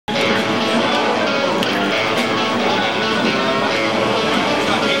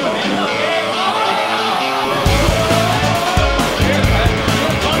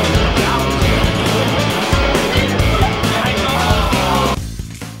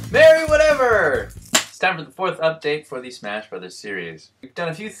4! It's time for the 4th update for the Smash Brothers series. We've done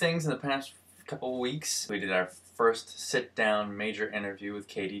a few things in the past couple weeks. We did our first sit-down major interview with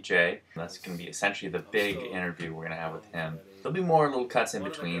KDJ. That's going to be essentially the big interview we're going to have with him. There'll be more little cuts in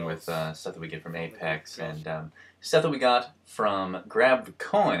between with stuff that we get from Apex and stuff that we got from Grab the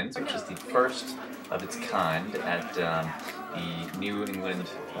Coins, which is the first of its kind at the New England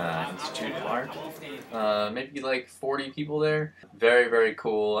Institute of Art. Maybe like 40 people there. Very, very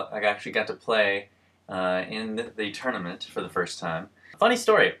cool. I actually got to play in the tournament for the first time. Funny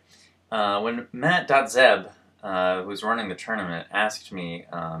story. When Matt.Zeb, who's running the tournament, asked me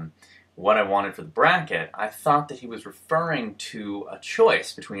what I wanted for the bracket, I thought that he was referring to a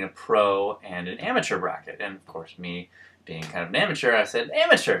choice between a pro and an amateur bracket. And of course, me being kind of an amateur, I said,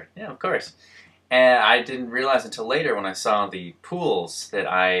 amateur! Yeah, of course. And I didn't realize until later when I saw the pools that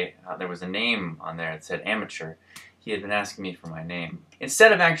there was a name on there that said amateur. He had been asking me for my name.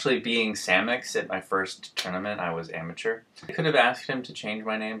 Instead of actually being Samix at my first tournament, I was amateur. I could have asked him to change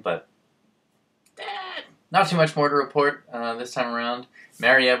my name, but not too much more to report this time around.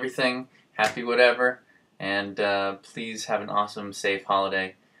 Merry everything, happy whatever, and please have an awesome, safe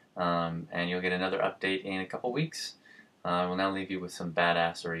holiday, and you'll get another update in a couple weeks. We'll now leave you with some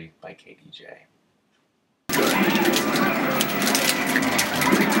badassery by KDJ.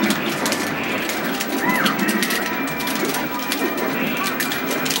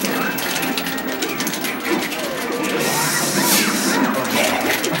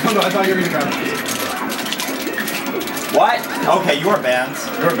 Oh no, I thought you were going to grab it. What? Okay, you are banned.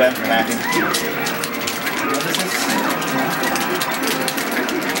 You are banned from hacking. What is this?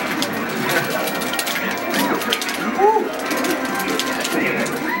 Woo!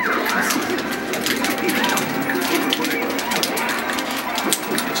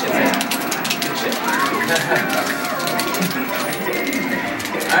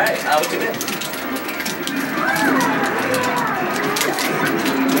 Alright, I'll look at it.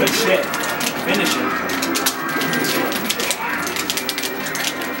 Good shit. Finish it.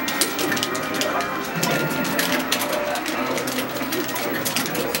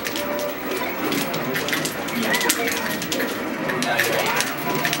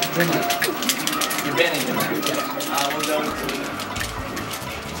 You're banning him. We'll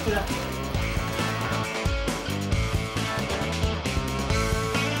go.